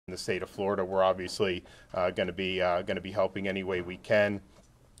the state of Florida, we're obviously going to be helping any way we can.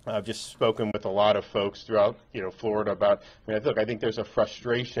 I've just spoken with a lot of folks throughout, Florida about. Look, I think there's a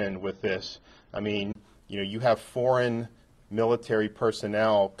frustration with this. You have foreign military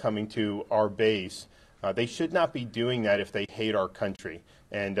personnel coming to our base. They should not be doing that if they hate our country.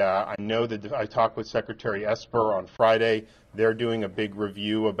 And I know that I talked with Secretary Esper on Friday. They're doing a big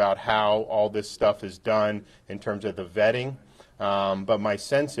review about how all this stuff is done in terms of the vetting. But my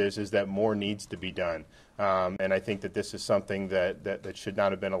sense is that more needs to be done. And I think that this is something that should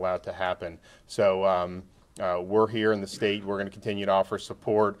not have been allowed to happen. So we're here in the state. We're going to continue to offer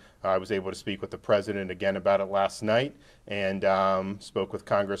support. I was able to speak with the president again about it last night, and spoke with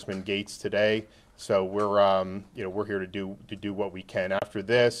Congressman Gates today. So we're here to do what we can. After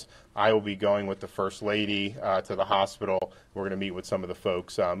this, I will be going with the First Lady to the hospital. We're going to meet with some of the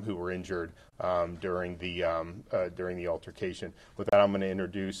folks who were injured during the altercation. With that, I'm going to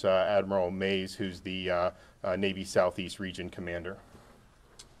introduce Admiral Mays, who's the Navy Southeast Region Commander.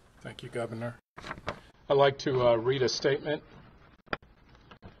 Thank you, Governor. I'd like to read a statement.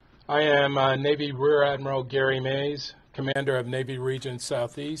 I am Navy Rear Admiral Gary Mays, Commander of Navy Region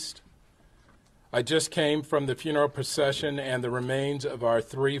Southeast. I just came from the funeral procession, and the remains of our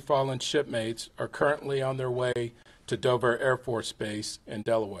 3 fallen shipmates are currently on their way to Dover Air Force Base in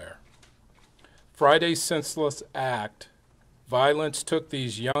Delaware. Friday's senseless act, violence took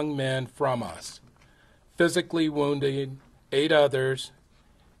these young men from us, physically wounding 8 others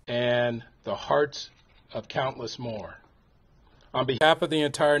and the hearts of countless more. On behalf of the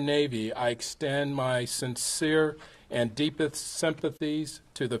entire Navy, I extend my sincere and deepest sympathies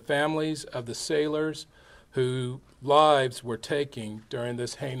to the families of the sailors whose lives were taken during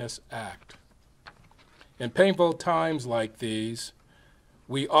this heinous act. In painful times like these,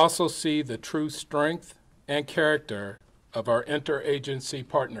 we also see the true strength and character of our interagency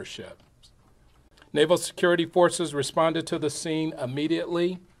partnership. Naval security forces responded to the scene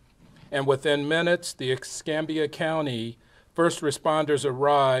immediately, and within minutes, the Escambia County first responders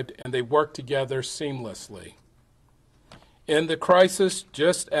arrived, and they worked together seamlessly. In the crisis,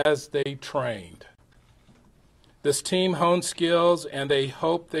 just as they trained. This team honed skills and they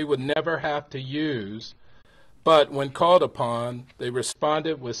hoped they would never have to use, but when called upon, they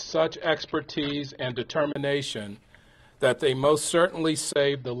responded with such expertise and determination that they most certainly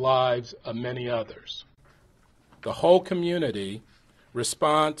saved the lives of many others. The whole community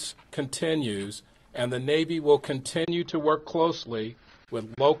response continues, and the Navy will continue to work closely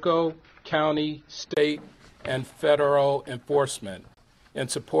with local, county, state, and federal enforcement in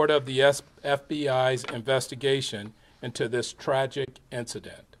support of the FBI's investigation into this tragic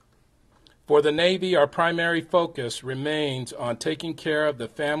incident. For the Navy, our primary focus remains on taking care of the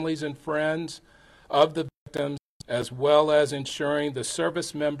families and friends of the victims, as well as ensuring the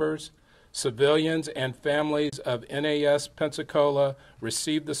service members, civilians, and families of NAS Pensacola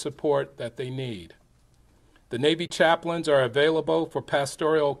receive the support that they need. The Navy chaplains are available for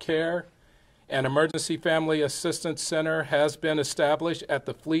pastoral care. An Emergency Family Assistance Center has been established at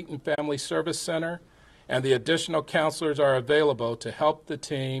the Fleet and Family Service Center, and the additional counselors are available to help the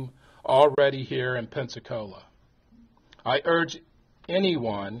team already here in Pensacola. I urge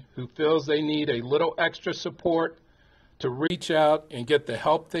anyone who feels they need a little extra support to reach out and get the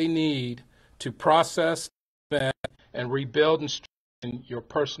help they need to process and rebuild and strengthen your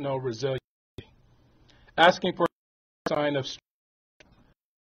personal resiliency. Asking for a sign of strength.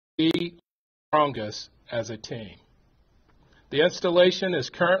 Be strongest as a team. The installation is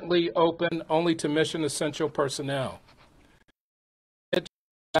currently open only to mission essential personnel.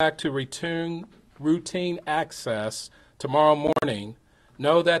 Back to routine access tomorrow morning,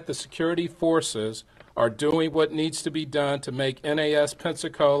 know that the security forces are doing what needs to be done to make NAS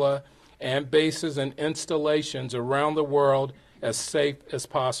Pensacola and bases and installations around the world as safe as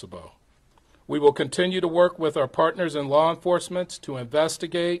possible. We will continue to work with our partners in law enforcement to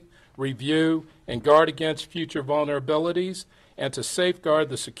investigate, review, and guard against future vulnerabilities, and to safeguard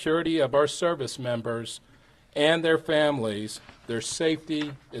the security of our service members and their families. Their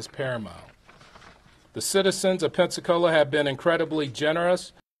safety is paramount. The citizens of Pensacola have been incredibly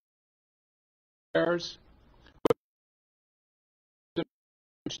generous with a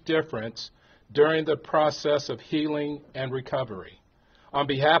difference during the process of healing and recovery. On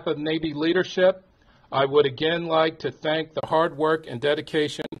behalf of Navy leadership, I would again like to thank the hard work and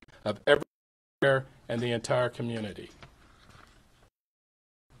dedication of every member and the entire community.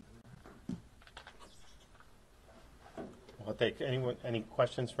 I'll take any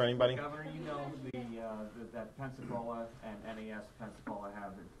questions for anybody? Governor, you know that Pensacola and NAS Pensacola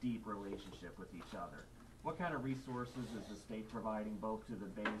have a deep relationship with each other. What kind of resources is the state providing both to the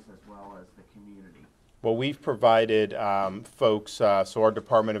base as well as the community? Well, we've provided folks, so our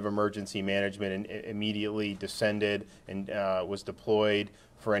Department of Emergency Management immediately descended and was deployed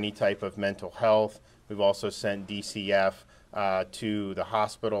for any type of mental health. We've also sent DCF to the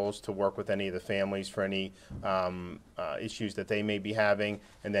hospitals to work with any of the families for any issues that they may be having.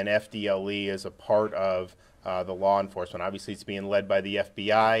 And then FDLE is a part of the law enforcement. Obviously, it's being led by the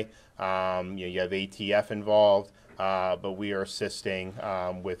FBI. You have ATF involved. But we are assisting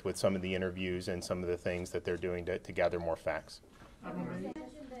with some of the interviews and some of the things that they're doing to gather more facts. You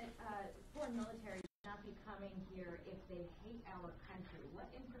mentioned that foreign military should not be coming here if they hate our country. What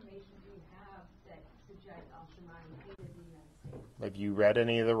information do you have that suggests al-Shimani hated the United States? Have you read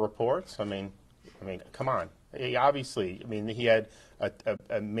any of the reports? I mean, come on. Obviously, he had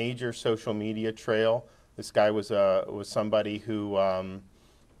a major social media trail. This guy was somebody who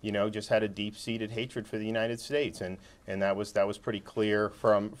just had a deep-seated hatred for the United States, and that was pretty clear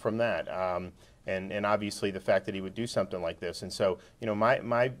from that. And obviously the fact that he would do something like this. And so,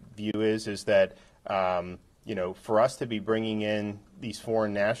 my view is that for us to be bringing in these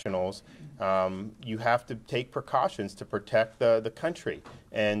foreign nationals, you have to take precautions to protect the country.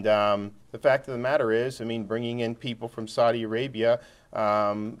 And the fact of the matter is, bringing in people from Saudi Arabia,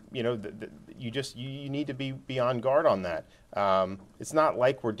 you need to be on guard on that. It's not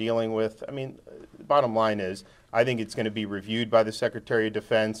like we're dealing with, the bottom line is, I think it's going to be reviewed by the Secretary of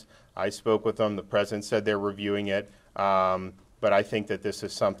Defense. I spoke with them. The President said they're reviewing it. But I think that this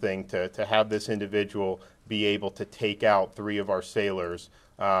is something to have this individual be able to take out 3 of our sailors.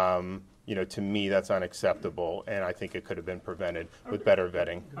 To me, that's unacceptable, and I think it could have been prevented with better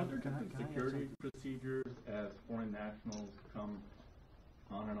vetting. Are there different security procedures as foreign nationals come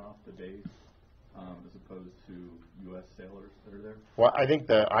on and off the base, as opposed to U.S. sailors that are there? Well, I think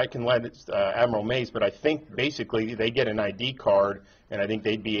I can let Admiral Mays, but I think basically they get an ID card, and I think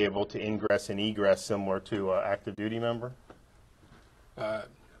they'd be able to ingress and egress similar to an active duty member.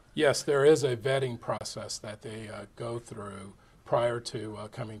 Yes, there is a vetting process that they go through prior to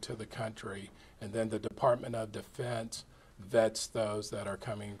coming to the country, and then the Department of Defense vets those that are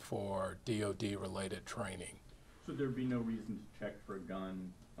coming for DOD-related training. So there'd be no reason to check for a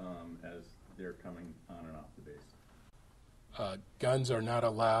gun as they're coming on and off the base? Guns are not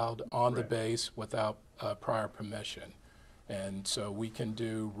allowed on the base without prior permission. And so we can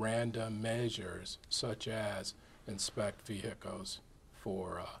do random measures such as inspect vehicles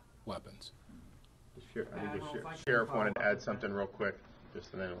for weapons. I think the sheriff wanted to add something real quick,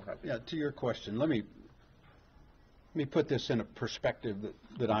 just and then we'll have Yeah, to your question, let me put this in a perspective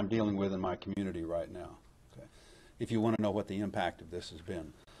that I'm dealing with in my community right now. Okay, if you want to know what the impact of this has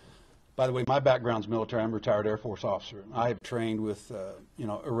been. By the way, my background's military. I'm a retired Air Force officer. I have trained with,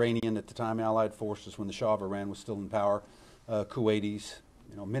 Iranian at the time, Allied forces when the Shah of Iran was still in power, Kuwaitis,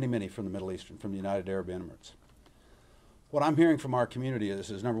 many from the Middle East and from the United Arab Emirates. What I'm hearing from our community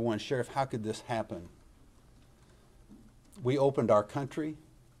is number one, Sheriff, how could this happen? We opened our country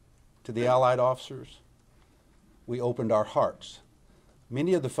to the Allied officers. We opened our hearts.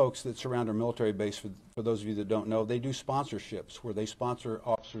 Many of the folks that surround our military base, for those of you that don't know, they do sponsorships where they sponsor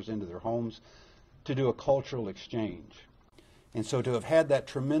officers into their homes to do a cultural exchange. And so to have had that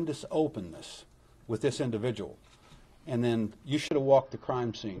tremendous openness with this individual, and then you should have walked the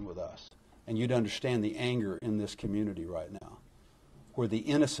crime scene with us, and you'd understand the anger in this community right now, where the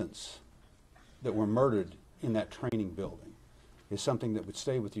innocents that were murdered in that training building is something that would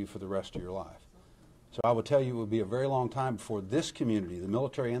stay with you for the rest of your life. So I will tell you it will be a very long time before this community, the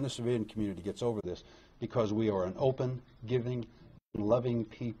military and the civilian community, gets over this, because we are an open, giving, and loving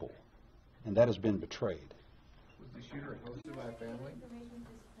people, and that has been betrayed. Was the shooter hosted by a family? Information at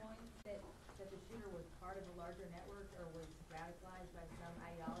this point that the shooter was part of a larger network or was radicalized by some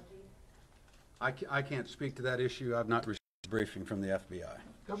ideology? I can't speak to that issue. I've not received a briefing from the FBI.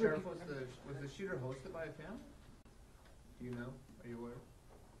 Sheriff, was the shooter hosted by a family? Do you know? Are you aware?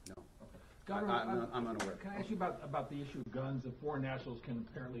 No. Governor, I'm unaware. Can I ask you about the issue of guns? The foreign nationals can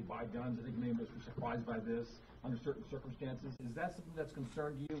apparently buy guns. I think many of us were surprised by this under certain circumstances. Is that something that's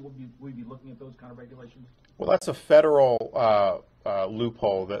concerned to you? Will we be looking at those kind of regulations? Well, that's a federal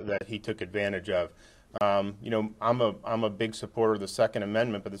loophole that he took advantage of. I'm a big supporter of the Second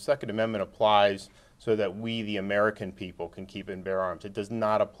Amendment, but the Second Amendment applies so that we, the American people, can keep and bear arms. It does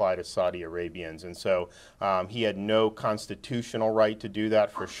not apply to Saudi Arabians, and so he had no constitutional right to do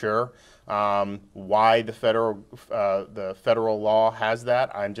that for sure. Why the federal law has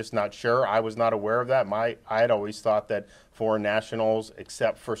that, I'm just not sure. I was not aware of that. I had always thought that foreign nationals,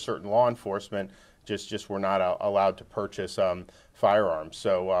 except for certain law enforcement, just were not allowed to purchase firearms.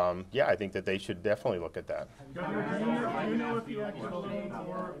 So yeah, I think that they should definitely look at that. Governor, do you know if the actual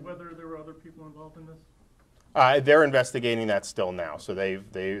or whether there were other people involved in this? They're investigating that still now. So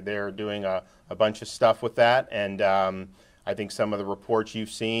they're doing a bunch of stuff with that, and I think some of the reports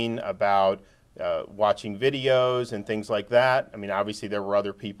you've seen about watching videos and things like that. I mean, obviously there were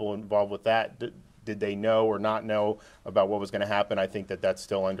other people involved with that. Did they know or not know about what was going to happen? I think that that's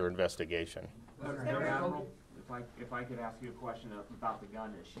still under investigation. If I could ask you a question about the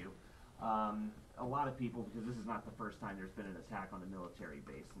gun issue. A lot of people, because this is not the first time there's been an attack on a military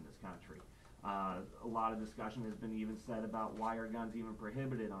base in this country. A lot of discussion has been even said about why are guns even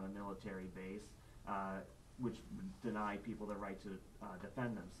prohibited on a military base, which would deny people the right to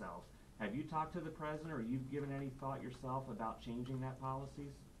defend themselves. Have you talked to the president, or you've given any thought yourself about changing that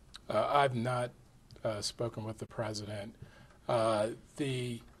policies? I've not spoken with the president.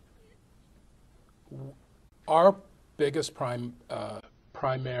 Our biggest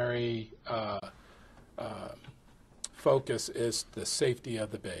primary focus is the safety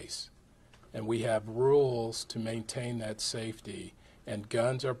of the base. And we have rules to maintain that safety, and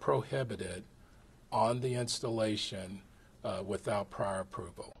guns are prohibited on the installation without prior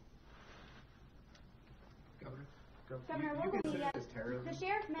approval. Governor, the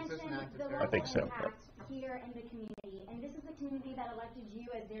sheriff mentioned the local impact here in the community, and this is the community that elected you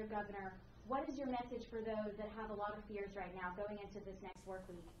as their governor. What is your message for those that have a lot of fears right now going into this next work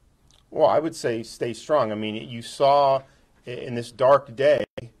week? Well, I would say stay strong. I mean, you saw in this dark day,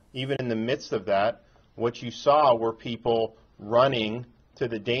 even in the midst of that, what you saw were people running to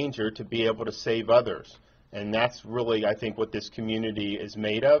the danger to be able to save others. And that's really, I think, what this community is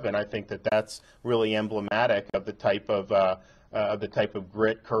made of, and I think that that's really emblematic of the type of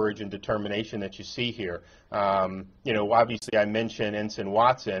grit, courage, and determination that you see here. You know, obviously, I mentioned Ensign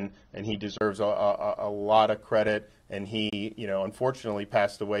Watson, and he deserves a lot of credit. And he, you know, unfortunately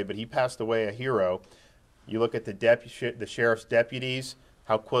passed away, but he passed away a hero. You look at the sheriff's deputies,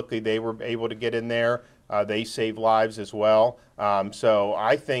 how quickly they were able to get in there. They saved lives as well. So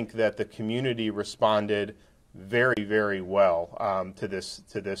I think that the community responded very, very well to this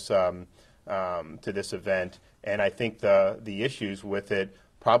event, and I think the issues with it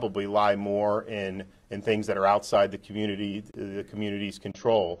probably lie more in things that are outside the community's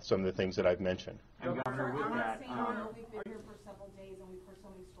control. Some of the things that I've mentioned. And Governor, with that, we've been here for several days, and we've heard so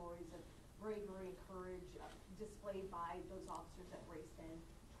many stories of bravery and courage displayed by those officers that raced in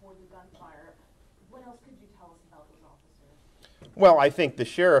toward the gunfire. What else could you tell us about those officers? Well, I think the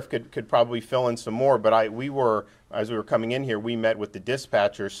sheriff could probably fill in some more, but as we were coming in here, we met with the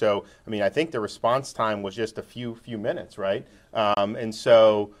dispatcher. So, I mean, I think the response time was just a few minutes, right? And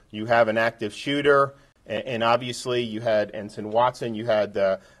so you have an active shooter, and obviously you had Ensign Watson, you had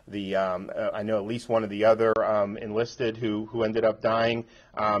I know at least one of the other enlisted who ended up dying.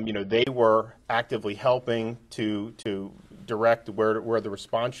 You know, they were actively helping to direct where the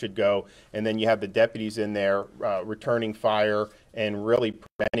response should go, and then you have the deputies in there returning fire and really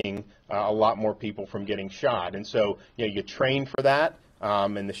preventing a lot more people from getting shot. And so, you know, you train for that,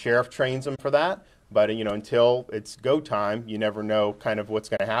 and the sheriff trains them for that. But, you know, until it's go time, you never know kind of what's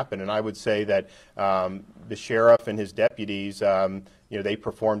going to happen. And I would say that the sheriff and his deputies, you know, they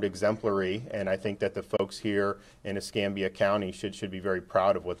performed exemplary. And I think that the folks here in Escambia County should be very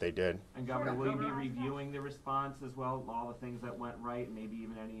proud of what they did. And Governor, will you be reviewing the response as well, all the things that went right, maybe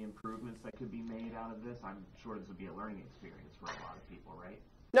even any improvements that could be made out of this? I'm sure this would be a learning experience for a lot of people, right?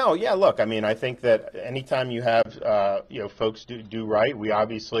 No, yeah, look, I mean, I think that anytime you have, you know, folks do right, we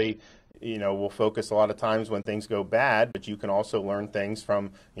obviously, you know, we'll focus a lot of times when things go bad, but you can also learn things from,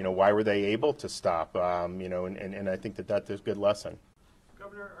 you know, why were they able to stop, you know, and I think that's a good lesson.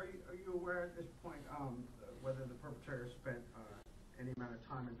 Governor, are you aware at this point whether the perpetrator spent any amount of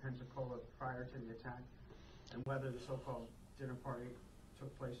time in Pensacola prior to the attack, and whether the so-called dinner party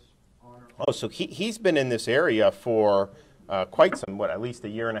took place on or off? Oh, so he's been in this area for quite some, at least a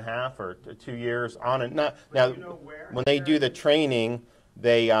year and a half or 2 years on and not. Now, you know when they do the training,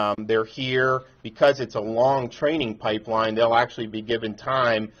 they're here because it's a long training pipeline. They'll actually be given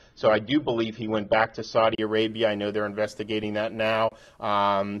time. So I do believe he went back to Saudi Arabia. I know they're investigating that now.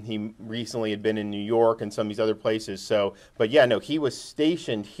 He recently had been in New York and some of these other places. So, but yeah, no, he was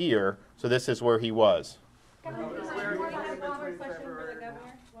stationed here. So this is where he was. Governor, one more question for the governor.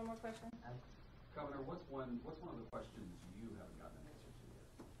 One more question. Governor, what's one of the questions you haven't gotten an answer to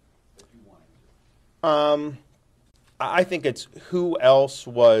yet that you want answered? I think it's who else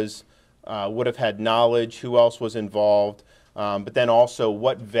would have had knowledge, who else was involved, but then also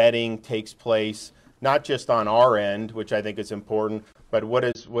what vetting takes place, not just on our end, which I think is important, but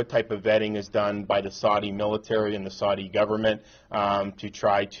what type of vetting is done by the Saudi military and the Saudi government to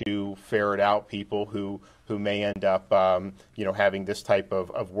try to ferret out people who may end up, having this type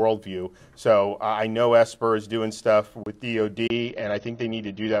of worldview. So I know Esper is doing stuff with DOD, and I think they need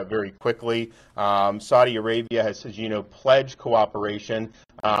to do that very quickly. Saudi Arabia has, as you know, pledged cooperation.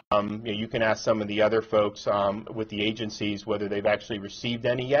 You can ask some of the other folks with the agencies whether they've actually received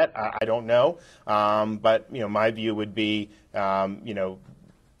any yet. I don't know, but my view would be,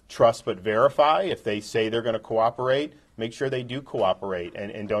 trust but verify. If they say they're going to cooperate, make sure they do cooperate,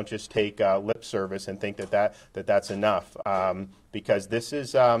 and don't just take lip service and think that's enough, because this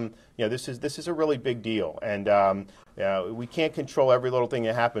is this is a really big deal, and we can't control every little thing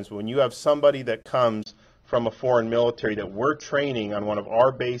that happens. But when you have somebody that comes from a foreign military that we're training on one of our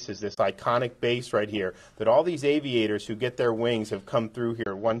bases, this iconic base right here, that all these aviators who get their wings have come through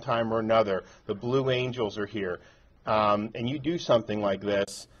here one time or another, the Blue Angels are here, and you do something like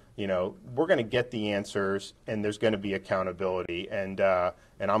this, we're going to get the answers, and there's going to be accountability, and I'm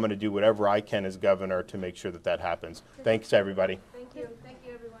going to do whatever I can as governor to make sure that happens. Thanks, everybody. Thank you,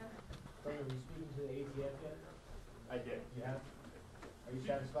 everyone. Are you speaking to the ATF yet? I did. You have? Are you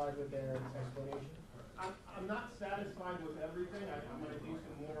satisfied with their explanation? I'm not satisfied with everything. I'm going to do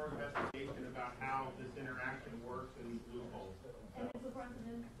some more investigation about how this interaction works and these loopholes. And is the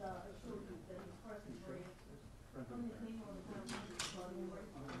president assured